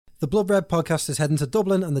The Blood Red podcast is heading to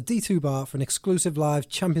Dublin and the D2 Bar for an exclusive live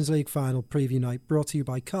Champions League final preview night brought to you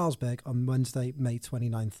by Carlsberg on Wednesday, May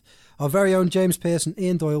 29th. Our very own James Pearce and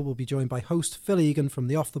Ian Doyle will be joined by host Phil Egan from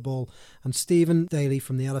the Off the Ball and Stephen Daly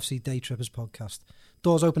from the LFC Day Trippers podcast.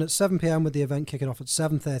 Doors open at 7pm with the event kicking off at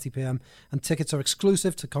 7:30pm and tickets are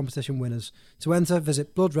exclusive to competition winners. To enter,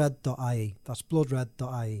 visit bloodred.ie. That's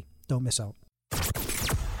bloodred.ie. Don't miss out.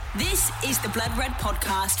 This is the Blood Red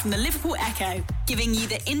podcast from the Liverpool Echo, giving you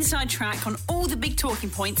the inside track on all the big talking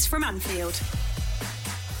points from Anfield.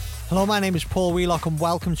 Hello, my name is Paul Wheelock and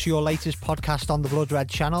welcome to your latest podcast on the Blood Red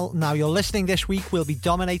channel. Now, your listening this week will be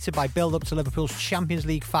dominated by build-up to Liverpool's Champions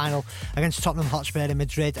League final against Tottenham Hotspur in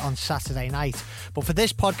Madrid on Saturday night. But for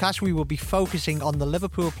this podcast, we will be focusing on the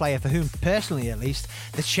Liverpool player for whom, personally at least,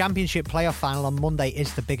 the Championship playoff final on Monday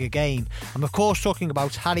is the bigger game. I'm of course talking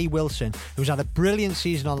about Harry Wilson, who's had a brilliant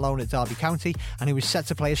season on loan at Derby County and who is set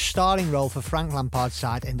to play a starring role for Frank Lampard's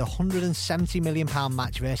side in the £170 million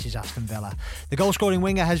match versus Aston Villa. The goal-scoring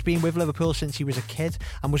winger has been with Liverpool since he was a kid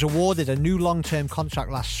and was awarded a new long-term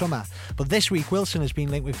contract last summer. But this week, Wilson has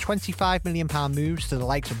been linked with £25 million moves to the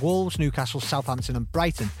likes of Wolves, Newcastle, Southampton and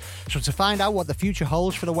Brighton. So to find out what the future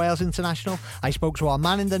holds for the Wales international, I spoke to our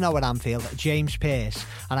man in the know at Anfield, James Pearce.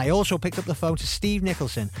 And I also picked up the phone to Steve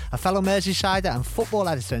Nicholson, a fellow Merseysider and football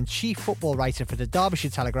editor and chief football writer for the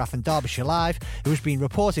Derbyshire Telegraph and Derbyshire Live, who has been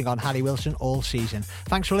reporting on Harry Wilson all season.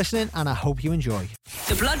 Thanks for listening and I hope you enjoy.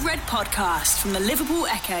 The Blood Red podcast from the Liverpool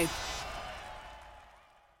Echo.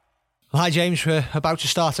 Hi James, we're about to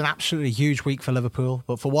start an absolutely huge week for Liverpool,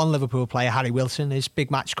 but for one Liverpool player, Harry Wilson, his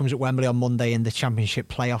big match comes at Wembley on Monday in the Championship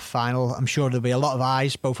playoff final. I'm sure there'll be a lot of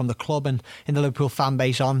eyes, both from the club and in the Liverpool fan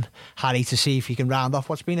base, on Harry to see if he can round off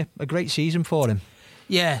what's been a great season for him.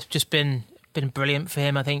 Yeah, just been brilliant for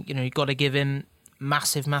him. I think you've got to give him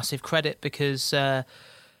massive credit because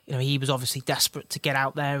he was obviously desperate to get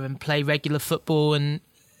out there and play regular football and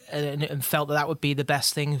felt that would be the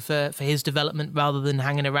best thing for his development rather than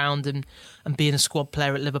hanging around and being a squad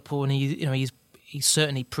player at Liverpool. And he's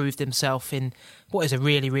certainly proved himself in what is a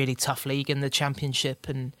really tough league in the Championship,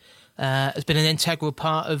 and has been an integral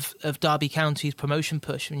part of Derby County's promotion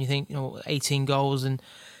push. When you think 18 goals and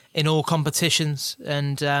in all competitions,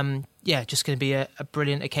 and just going to be a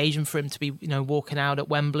brilliant occasion for him to be walking out at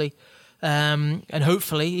Wembley, and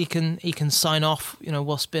hopefully he can sign off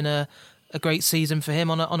what's been a great season for him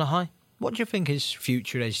on a high. What do you think his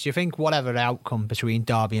future is? Do you think whatever outcome between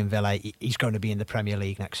Derby and Villa, he's going to be in the Premier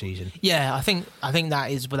League next season? Yeah, I think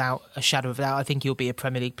that is without a shadow of a doubt. I think he'll be a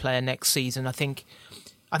Premier League player next season. I think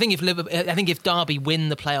if Derby win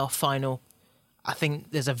the playoff final, I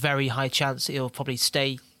think there's a very high chance he'll probably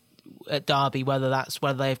stay at Derby, whether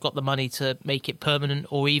they've got the money to make it permanent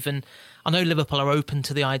or even, I know Liverpool are open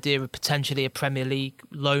to the idea of potentially a Premier League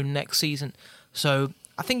loan next season. So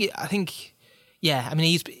I think,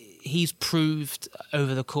 he's proved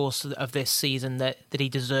over the course of this season that he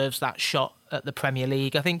deserves that shot at the Premier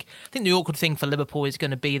League. I think the awkward thing for Liverpool is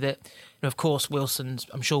going to be that, of course,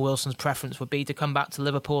 I'm sure Wilson's preference would be to come back to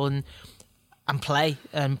Liverpool and play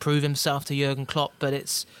and prove himself to Jurgen Klopp. But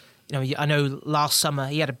it's, I know last summer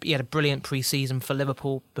he had a brilliant pre-season for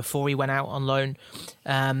Liverpool before he went out on loan.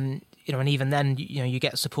 And even then, you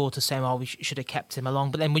get supporters saying, "Oh, we should have kept him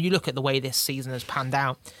along." But then, when you look at the way this season has panned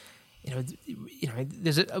out,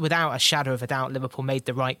 there's without a shadow of a doubt, Liverpool made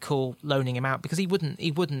the right call loaning him out because he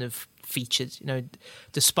wouldn't have featured,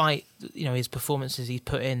 despite his performances he's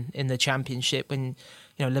put in the Championship. When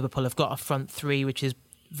Liverpool have got a front three which is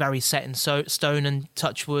very set in stone, and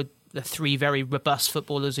touch wood, the three very robust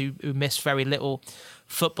footballers who miss very little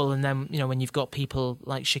football, and then when you've got people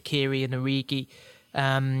like Shaqiri and Origi.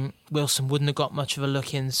 Wilson wouldn't have got much of a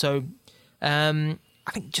look in. So I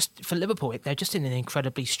think just for Liverpool, they're just in an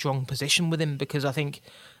incredibly strong position with him, because I think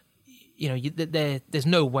there's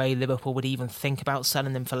no way Liverpool would even think about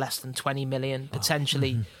selling him for less than 20 million,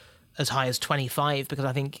 potentially as high as 25, because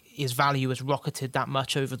I think his value has rocketed that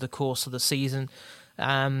much over the course of the season.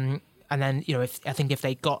 And then if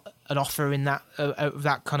they got an offer in that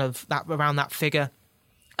around that figure,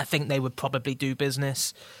 I think they would probably do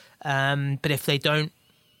business. But if they don't,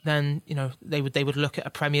 then they would look at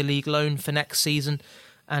a Premier League loan for next season,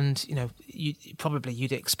 and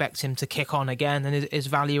you'd expect him to kick on again, and his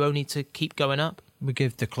value only to keep going up. We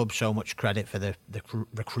give the club so much credit for the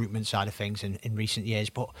recruitment side of things in recent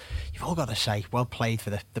years, but you've all got to say, well played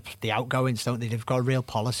for the outgoings, don't they? They've got a real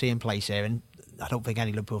policy in place here, and I don't think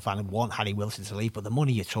any Liverpool fan would want Harry Wilson to leave, but the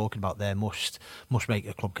money you're talking about there must make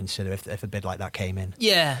the club consider if a bid like that came in.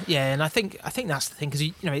 Yeah, and I think that's the thing, because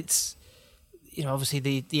it's obviously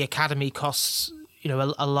the academy costs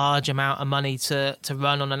a large amount of money to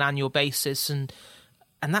run on an annual basis, and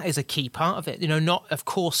And that is a key part of it. Not of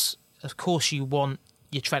course you want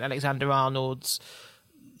your Trent Alexander-Arnolds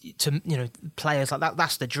to, players like that.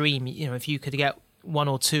 That's the dream. If you could get one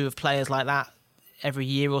or two of players like that every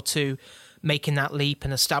year or two, making that leap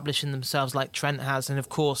and establishing themselves like Trent has, and of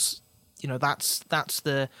course, that's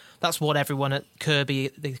what everyone at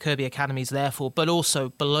the Kirkby Academy is there for. But also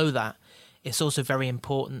below that, it's also very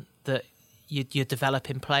important that you're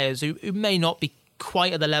developing players who may not be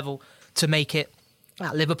quite at the level to make it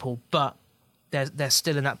at Liverpool, but they're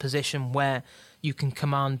still in that position where you can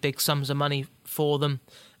command big sums of money for them,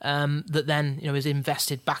 that then is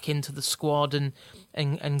invested back into the squad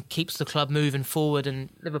and keeps the club moving forward. And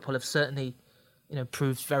Liverpool have certainly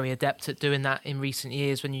proved very adept at doing that in recent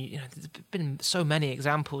years. When there's been so many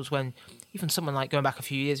examples when even someone like going back a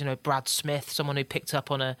few years, Brad Smith, someone who picked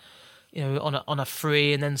up on a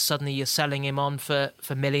free, and then suddenly you're selling him on for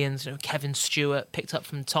millions. Kevin Stewart picked up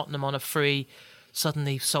from Tottenham on a free,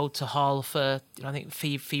 suddenly sold to Hull for I think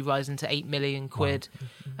fee rising to £8 million.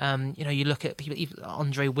 Wow. You look at people, even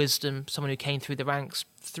Andre Wisdom, someone who came through the ranks,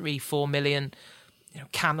 3-4 million.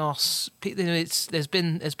 Canos. There's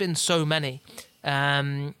been so many,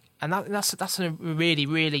 and that's a really,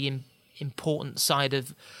 really important side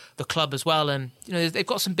of the club as well. And they've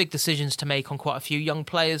got some big decisions to make on quite a few young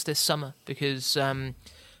players this summer, because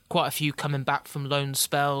quite a few coming back from loan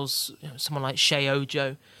spells. Someone like Shea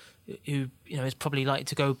Ojo, who is probably likely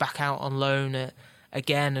to go back out on loan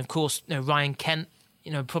again. Of course, Ryan Kent.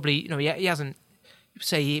 Probably he hasn't.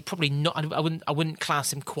 Say he probably not. I wouldn't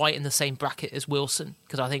class him quite in the same bracket as Wilson,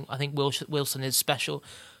 because I think Wilson is special.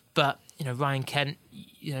 But Ryan Kent,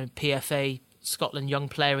 PFA Scotland Young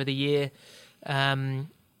Player of the Year,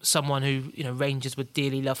 someone who Rangers would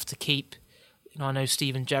dearly love to keep. I know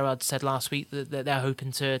Steven Gerrard said last week that they're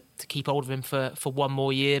hoping to keep hold of him for one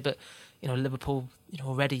more year, but Liverpool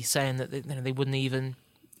already saying that they wouldn't even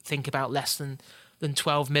think about less than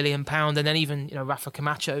 £12 million. And then even Rafa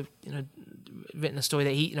Camacho written a story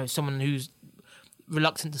that he someone who's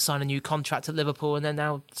reluctant to sign a new contract at Liverpool, and then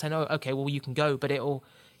now saying, oh, okay, well, you can go, but it'll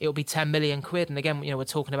be £10 million. And again, we're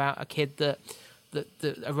talking about a kid that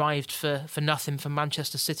arrived for nothing from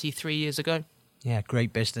Manchester City 3 years ago. Yeah,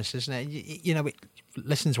 great business, isn't it?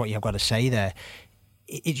 Listen to what you've got to say there.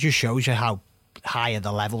 It just shows you how higher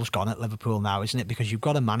the level's gone at Liverpool now, isn't it? Because you've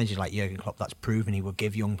got a manager like Jurgen Klopp that's proven he will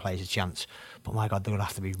give young players a chance. But my God, they're going to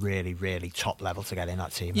have to be really, really top level to get in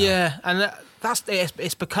that team. Yeah, and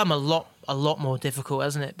it's become a lot more difficult,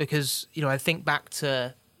 hasn't it? Because I think back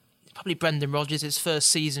to probably Brendan Rodgers' first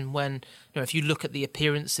season, when if you look at the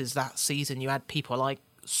appearances that season, you had people like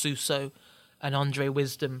Suso and Andre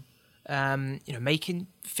Wisdom, making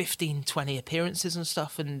 15, 20 appearances and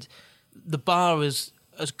stuff, and the bar has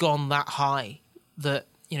gone that high that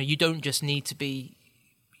you don't just need to be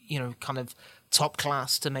kind of top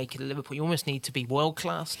class to make it at Liverpool. You almost need to be world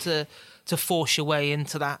class to force your way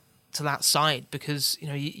into that side, because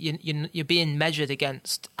you're being measured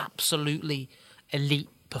against absolutely elite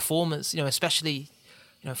performers. Especially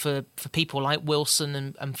for people like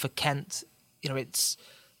Wilson and for Kent. It's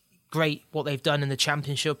great what they've done in the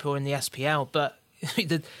Championship or in the SPL, but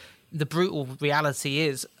the brutal reality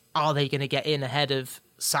is, are they going to get in ahead of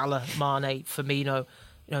Salah, Mane, Firmino?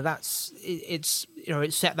 It's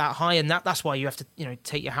set that high, and that's why you have to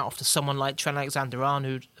take your hat off to someone like Trent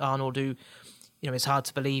Alexander-Arnold, who it's hard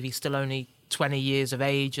to believe he's still only 20 years of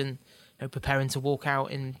age and preparing to walk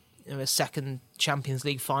out in a second Champions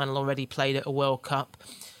League final, already played at a World Cup.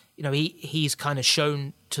 He's kind of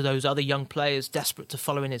shown to those other young players desperate to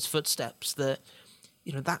follow in his footsteps that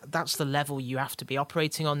that's the level you have to be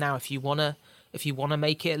operating on now if you want to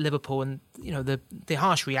make it at Liverpool. And the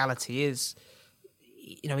harsh reality is,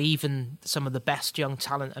 even some of the best young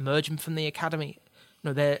talent emerging from the academy,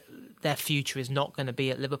 their future is not going to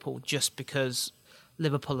be at Liverpool, just because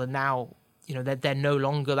Liverpool are now, they're no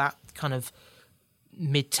longer that kind of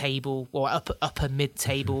mid-table or upper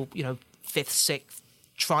mid-table, fifth, sixth.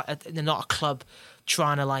 They're not a club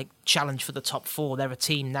trying to challenge for the top four. They're a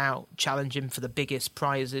team now challenging for the biggest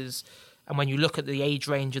prizes. And when you look at the age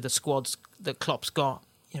range of the squads that Klopp's got,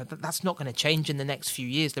 that's not going to change in the next few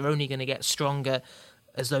years. They're only going to get stronger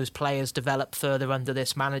as those players develop further under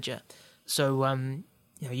this manager. So,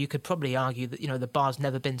 you could probably argue that, the bar's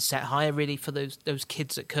never been set higher, really, for those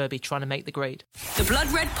kids at Kirkby trying to make the grade. The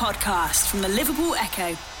Blood Red Podcast from the Liverpool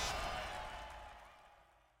Echo.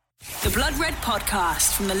 The Blood Red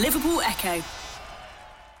Podcast from the Liverpool Echo.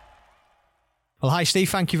 Well, hi, Steve.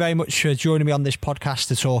 Thank you very much for joining me on this podcast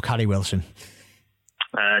to talk Harry Wilson.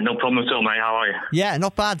 No problem at all, mate. How are you? Yeah,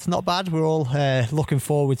 not bad. We're all looking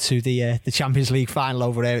forward to the Champions League final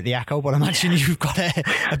over there at the Echo, but I imagine you've got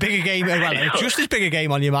a bigger game, just as big a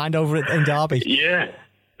game on your mind over in Derby. Yeah.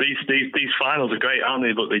 These finals are great, aren't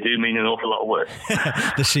they? But they do mean an awful lot of work.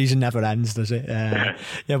 The season never ends, does it?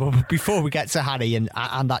 Yeah, but before we get to Harry and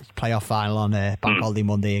that playoff final on Bank Holiday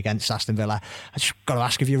Monday against Aston Villa, I just got to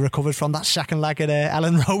ask if you recovered from that second leg at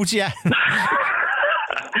Ellen Road yet?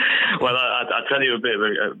 Well, I'll tell you a bit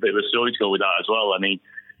of a story to go with that as well. I mean,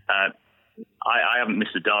 I haven't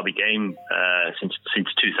missed a Derby game since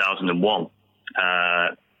 2001.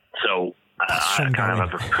 So I kind of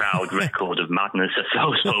have a proud record of madness, I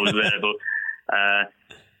suppose, there.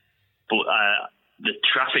 But the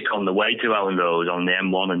traffic on the way to Ellen Road, on the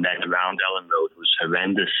M1 and then around Ellen Road, was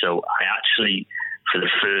horrendous. So I actually, for the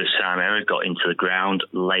first time ever, got into the ground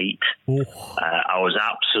late. I was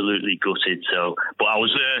absolutely gutted. But I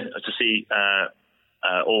was there to see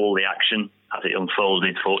all the action as it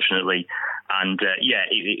unfolded, fortunately. And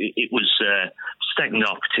it was second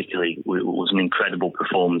half particularly was an incredible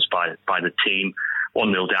performance by the team.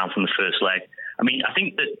 1-0 down from the first leg. I mean, I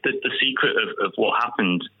think that the secret of what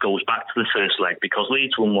happened goes back to the first leg, because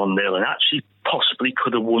Leeds won 1-0 and actually possibly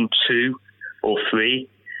could have won 2 or 3-0.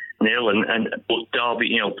 But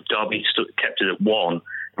Derby, kept it at 1.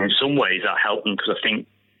 And in some ways that helped them, because I think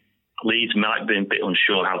Leeds might have been a bit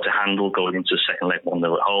unsure how to handle going into the second leg 1-0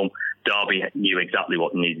 at home. Derby knew exactly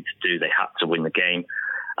what they needed to do. They had to win the game,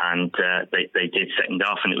 and they did second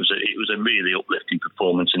half, and it was a really uplifting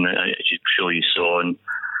performance. And as I'm sure you saw, and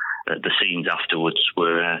the scenes afterwards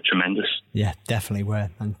were tremendous. Yeah, definitely were.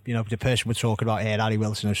 And the person we're talking about here, Harry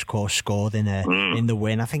Wilson, of course, scored in the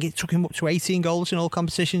win. I think it took him up to 18 goals in all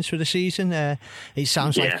competitions for the season. It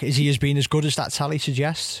sounds like he has been as good as that tally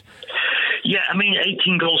suggests. Yeah, I mean,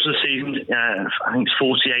 18 goals for the season. I think it's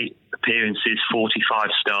 48 appearances, 45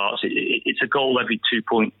 starts. It's a goal every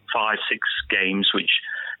 2.56 games, which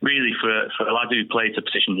really for a lad who plays the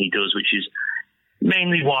position he does, which is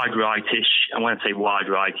mainly wide rightish. And when I say wide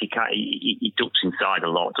right, he ducks inside a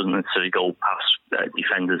lot, doesn't necessarily go past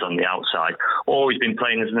defenders on the outside. Or he's been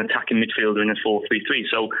playing as an attacking midfielder in a 4-3-3.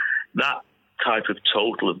 So that type of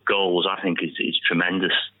total of goals, I think, is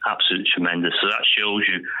tremendous, absolutely tremendous. So that shows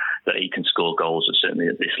you that he can score goals, certainly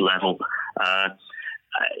at this level.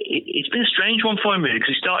 It's been a strange one for him, really,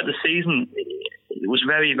 because he started the season, it was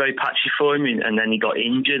very, very patchy for him, and then he got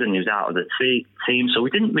injured and he was out of the team, so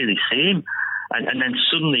we didn't really see him. And then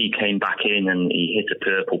suddenly he came back in and he hit a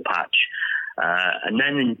purple patch. And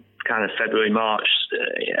then in kind of February, March,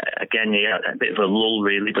 again, he had a bit of a lull,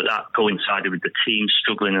 really, but that coincided with the team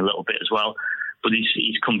struggling a little bit as well. But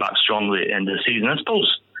he's come back strongly at the end of the season. I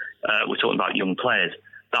suppose we're talking about young players.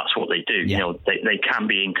 That's what they do. Yeah. They can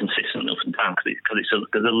be inconsistent up and down because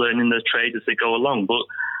they're learning their trade as they go along. But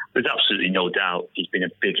there's absolutely no doubt he's been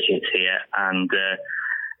a big hit here, and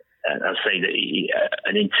I'd say that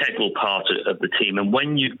an integral part of the team. And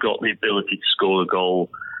when you've got the ability to score a goal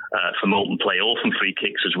from open play or from free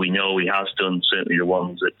kicks, as we know he has done, certainly the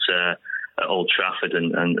ones at Old Trafford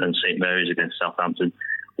and St Mary's against Southampton,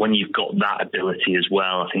 when you've got that ability as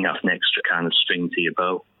well, I think that's an extra kind of string to your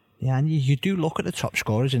bow. Yeah, and you do look at the top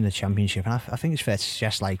scorers in the Championship, and I think it's fair to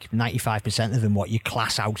suggest like 95% of them what you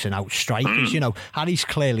class out and out strikers. Harry's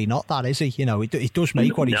clearly not that, is he? It does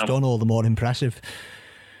make what he's done all the more impressive.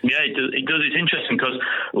 Yeah, it does. It's interesting because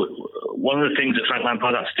one of the things that Frank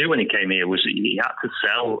Lampard had to do when he came here was he had to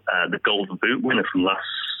sell the Golden Boot winner from last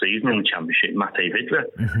season in the Championship, Matej Vydra.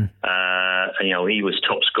 Mm-hmm. He was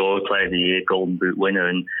top scorer, player of the year, Golden Boot winner,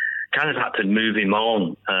 and kind of had to move him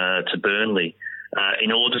on to Burnley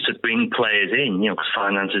in order to bring players in, because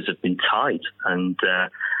finances have been tight. And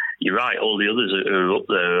you're right, all the others who are up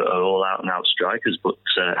there are all out-and-out strikers, but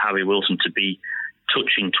Harry Wilson to be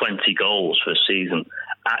touching 20 goals for a season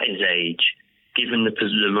at his age, given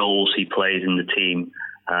the roles he plays in the team,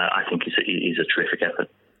 I think is a terrific effort.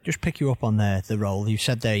 Just pick you up on the role. You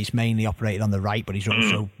said there he's mainly operated on the right, but he's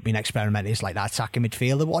also been experimenting as like that attacking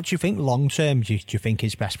midfielder. What do you think long term? Do you think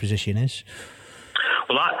his best position is?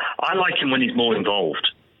 Well, I like him when he's more involved.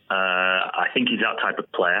 I think he's that type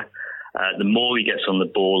of player. The more he gets on the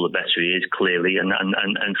ball, the better he is, clearly.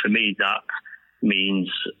 And for me, that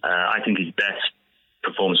means I think his best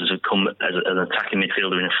performances have come as an attacking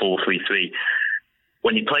midfielder in a 4-3-3.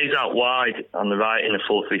 When he plays out wide on the right in a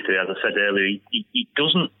 4-3-3, as I said earlier, he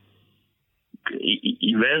doesn't.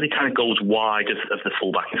 He rarely kind of goes wide of the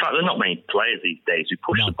fullback. In fact, there are not many players these days who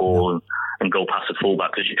push the ball and go past the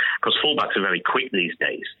fullback, because fullbacks are very quick these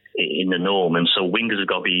days in the norm, and so wingers have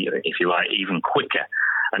got to be, if you like, even quicker.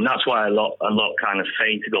 And that's why a lot kind of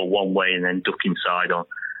feign to go one way and then duck inside on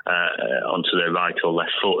onto their right or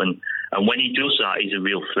left foot. And when he does that, he's a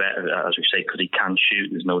real threat, as we say, because he can shoot.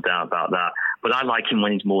 There's no doubt about that. But I like him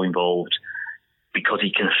when he's more involved, because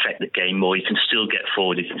he can affect the game more. He can still get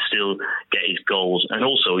forward. He can still get his goals. And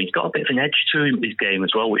also, he's got a bit of an edge to his game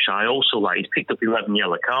as well, which I also like. He's picked up 11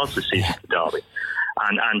 yellow cards this season for Derby.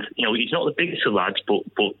 And he's not the biggest of lads, but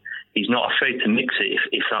he's not afraid to mix it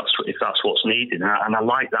if that's what's needed. And I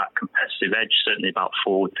like that competitive edge, certainly about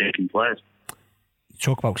forward-thinking players.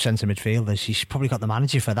 Talk about centre midfielders. He's probably got the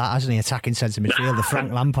manager for that, hasn't he? Attacking centre midfielder,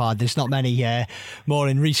 Frank Lampard. There's not many more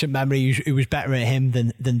in recent memory who was better at him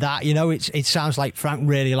than that. It sounds like Frank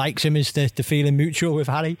really likes him. Is the feeling mutual with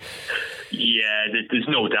Harry? Yeah, there's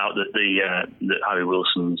no doubt that that Harry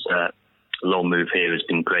Wilson's loan move here has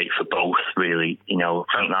been great for both. Really,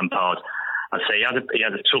 Frank Lampard. I'd say he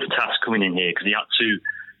had a tough task coming in here, because he had to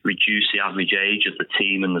reduce the average age of the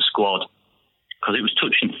team and the squad, because it was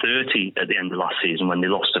touching 30 at the end of last season when they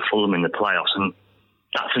lost to Fulham in the playoffs, and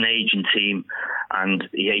that's an ageing team, and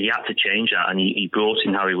he had to change that, and he brought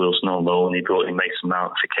in Harry Wilson on loan, he brought in Mason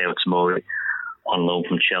Mount, Fikayo Tomori on loan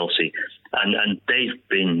from Chelsea, and they've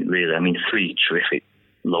been really, 3 terrific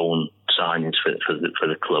loan signings for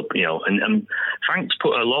the club, and Frank's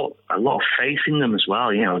put a lot of faith in them as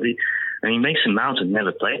well. Mason Mount had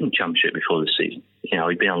never played in the Championship before this season.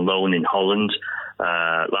 He'd been on loan in Holland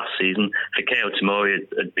last season. Fikayo Tomori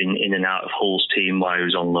had been in and out of Hull's team while he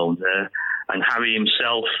was on loan there. And Harry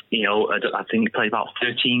himself, I think he played about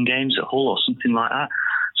 13 games at Hull or something like that.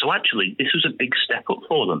 So actually, this was a big step up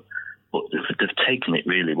for them. But they've taken it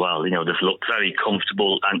really well. They've looked very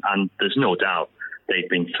comfortable, and there's no doubt they've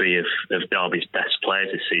been 3 of Derby's best players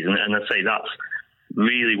this season. And I'd say that's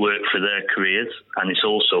really worked for their careers, and it's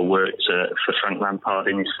also worked for Frank Lampard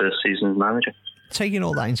in his first season as manager. Taking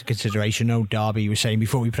all that into consideration, Derby, you were saying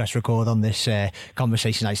before we press record on this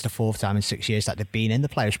conversation that it's the 4th time in 6 years that they've been in the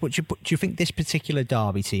playoffs, but do you think this particular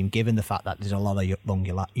Derby team, given the fact that there's a lot of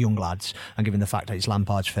young lads, and given the fact that it's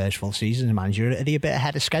Lampard's first full season as manager, are they a bit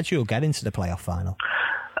ahead of schedule getting to the playoff final?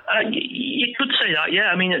 You could say that,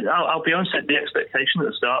 yeah. I'll be honest, the expectation at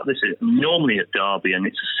the start of this is normally at Derby, and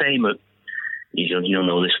it's the same at, you'll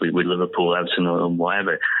know this with Liverpool, Everton, and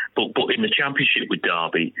whatever, but in the Championship with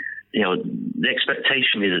Derby, the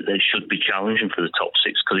expectation is that they should be challenging for the top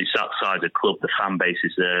 6, because it's outside the club, the fan base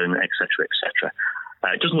is there, and et cetera, et cetera.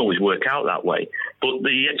 It doesn't always work out that way, but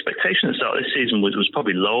the expectation at the start of this season was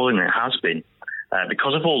probably lower than it has been.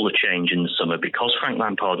 Because of all the change in the summer, because Frank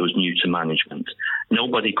Lampard was new to management,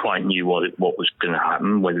 nobody quite knew what was going to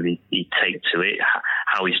happen, whether he'd take to it,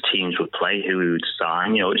 how his teams would play, who he would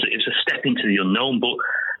sign. It was a step into the unknown, but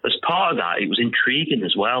as part of that, it was intriguing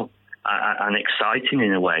as well, and exciting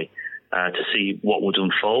in a way, to see what would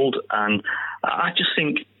unfold. And I just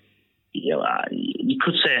think, you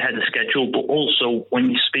could say ahead of schedule, but also when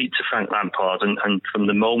you speak to Frank Lampard, and from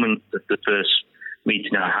the moment that the first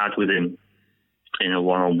meeting I had with him in a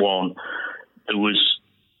one-on-one, there was,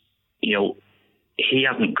 he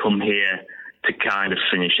hadn't come here to kind of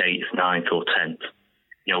finish 8th, 9th or 10th.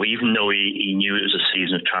 Even though he knew it was a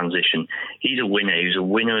season of transition, he's a winner. He's a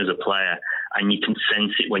winner as a player, and you can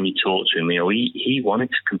sense it when you talk to him. He wanted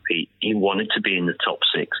to compete. He wanted to be in the top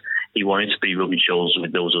 6. He wanted to be rubbing shoulders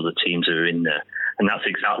with those other teams that are in there, and that's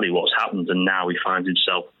exactly what's happened. And now he finds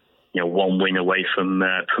himself, 1 win away from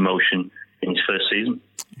promotion in his first season.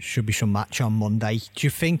 Should be some match on Monday. Do you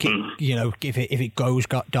think if it goes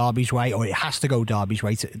Derby's way, or it has to go Derby's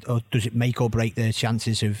way, or does it make or break their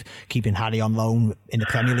chances of keeping Harry on loan in the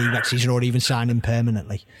Premier League next season, or even signing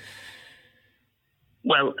permanently?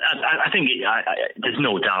 Well, I think there's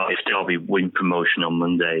no doubt if Derby win promotion on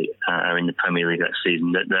Monday in the Premier League next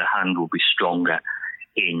season, that their hand will be stronger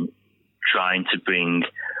in trying to bring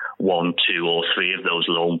 1, 2 or 3 of those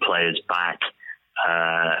loan players back.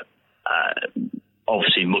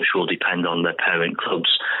 Obviously, much will depend on their parent clubs.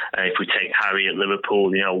 If we take Harry at Liverpool,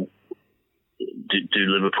 do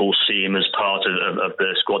Liverpool see him as part of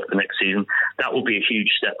their squad for next season? That will be a huge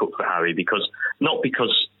step up for Harry, because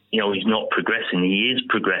he's not progressing. He is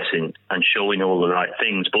progressing and showing all the right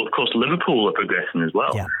things. But of course, Liverpool are progressing as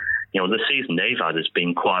well. Yeah. The season they've had has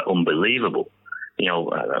been quite unbelievable. In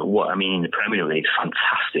the Premier League,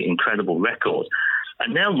 fantastic, incredible record.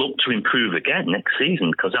 And they'll look to improve again next season,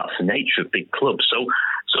 because that's the nature of big clubs. So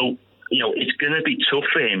it's going to be tough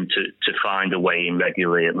for him to find a way in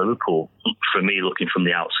regularly at Liverpool, for me, looking from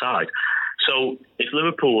the outside. So if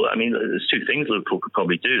Liverpool, there's 2 things Liverpool could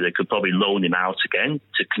probably do. They could probably loan him out again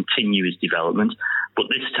to continue his development. But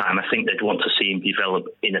this time, I think they'd want to see him develop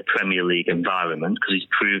in a Premier League environment, because he's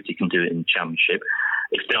proved he can do it in the Championship.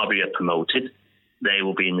 If Derby are promoted, they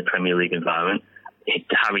will be in the Premier League environment.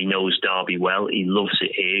 Harry knows Derby well. He loves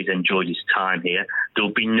it here. He's enjoyed his time here.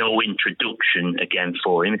 There'll be no introduction again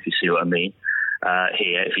for him, if you see what I mean,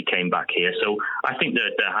 here, if he came back here. So I think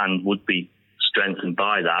that their hand would be strengthened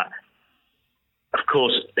by that. Of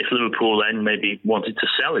course, if Liverpool then maybe wanted to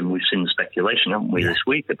sell him, we've seen the speculation, haven't we, this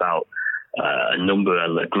week about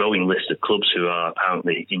a growing list of clubs who are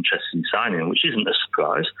apparently interested in signing him, which isn't a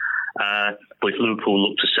surprise. But if Liverpool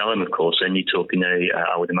look to sell him, of course, then you're talking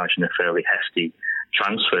I would imagine, a fairly hefty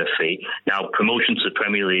transfer fee. Now, promotion to the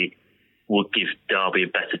Premier League would give Derby a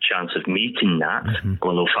better chance of meeting that,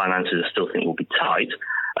 although finances I still think will be tight.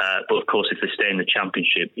 But of course, if they stay in the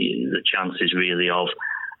Championship, the chances really of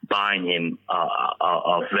buying him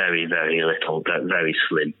are very, very little, very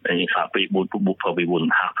slim. And in fact, it probably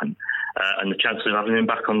wouldn't happen. And the chances of having him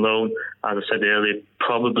back on loan, as I said earlier,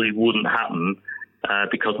 probably wouldn't happen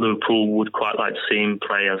because Liverpool would quite like to see him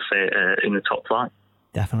play, I'd say, in the top flight.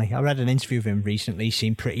 Definitely. I read an interview of him recently. He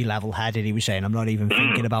seemed pretty level-headed. He was saying, I'm not even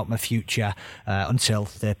thinking about my future until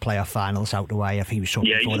the playoff final's out the way. I think he was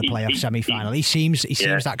talking before the playoff semi-final. He seems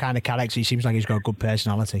that kind of character. He seems like he's got a good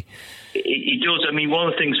personality. He does. I mean, one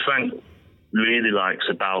of the things Frank really likes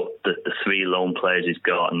about the three loan players he's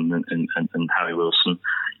got and Harry Wilson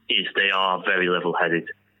is they are very level-headed.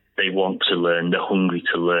 They want to learn. They're hungry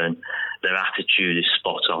to learn. Their attitude is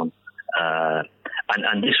spot on.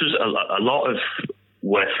 And this was a lot of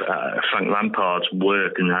where Frank Lampard's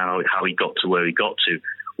work and how he got to where he got to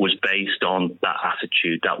was based on that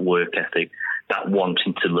attitude, that work ethic, that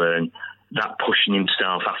wanting to learn, that pushing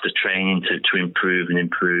himself after training to improve and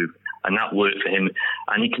improve. And that worked for him.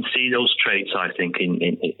 And you can see those traits, I think, in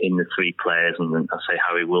the three players, and I say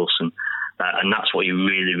Harry Wilson. And that's what he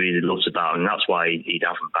really, really loves about him. And that's why he'd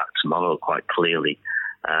have him back tomorrow, quite clearly.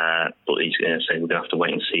 But he's going to say we're going to have to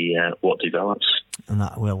wait and see what develops. And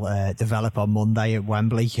that will develop on Monday at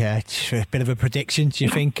Wembley. A bit of a prediction. Do you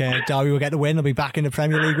think Derby will get the win? They'll be back in the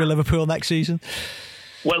Premier League with Liverpool next season?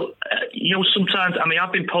 Well, sometimes, I mean,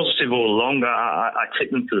 I've been positive all along. I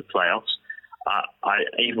tipped them to the playoffs.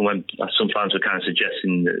 Even when sometimes we're kind of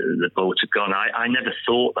suggesting the boat had gone, I never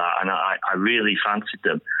thought that, and I really fancied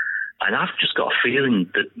them. And I've just got a feeling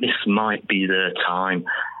that this might be their time.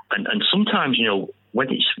 And sometimes, when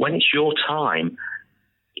it's your time,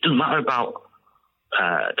 it doesn't matter about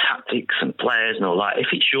tactics and players and all that. If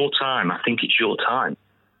it's your time, I think it's your time.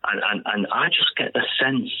 And I just get the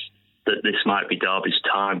sense that this might be Derby's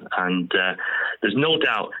time. And there's no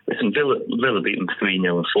doubt, listen, Villa beat them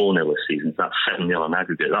 3-0 and 4-0 this season. That's 7-0 on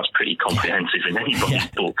aggregate. That's pretty comprehensive in anybody's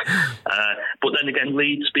book. But then again,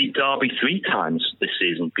 Leeds beat Derby 3 times this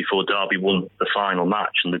season before Derby won the final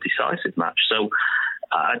match and the decisive match. So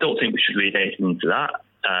I don't think we should read anything into that.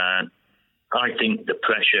 I think the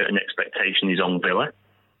pressure and expectation is on Villa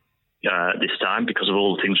this time because of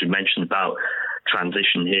all the things we mentioned about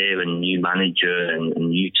transition here and new manager and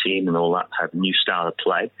new team and all that type of new style of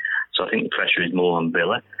play. So I think the pressure is more on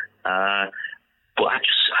Villa. But I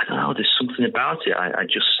don't know, there's something about it. I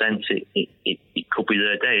just sense it could be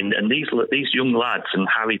their day. And these young lads, and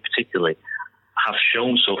Harry particularly, have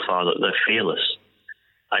shown so far that they're fearless.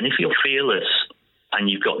 And if you're fearless and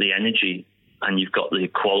you've got the energy and you've got the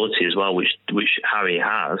quality as well, which Harry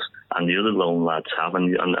has and the other lone lads have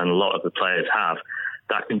and a lot of the players have,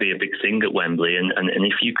 that can be a big thing at Wembley. And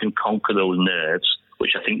if you can conquer those nerves,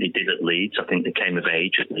 which I think they did at Leeds, I think they came of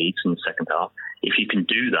age at Leeds in the second half. If you can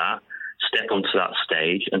do that, step onto that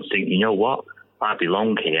stage and think, you know what, I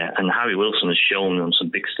belong here. And Harry Wilson has shown on some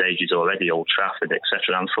big stages already, Old Trafford,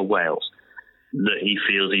 etc., and for Wales, that he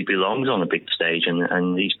feels he belongs on a big stage,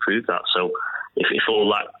 and he's proved that. So if all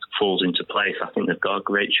that falls into place, I think they've got a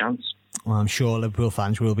great chance. Well, I'm sure Liverpool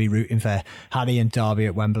fans will be rooting for Harry and Derby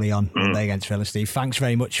at Wembley on Monday against Villa. Steve, thanks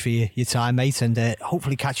very much for your time, mate, and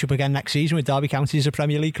hopefully catch up again next season with Derby County as a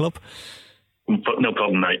Premier League club. No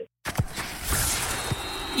problem, mate.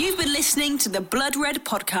 You've been listening to the Blood Red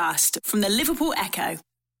podcast from the Liverpool Echo.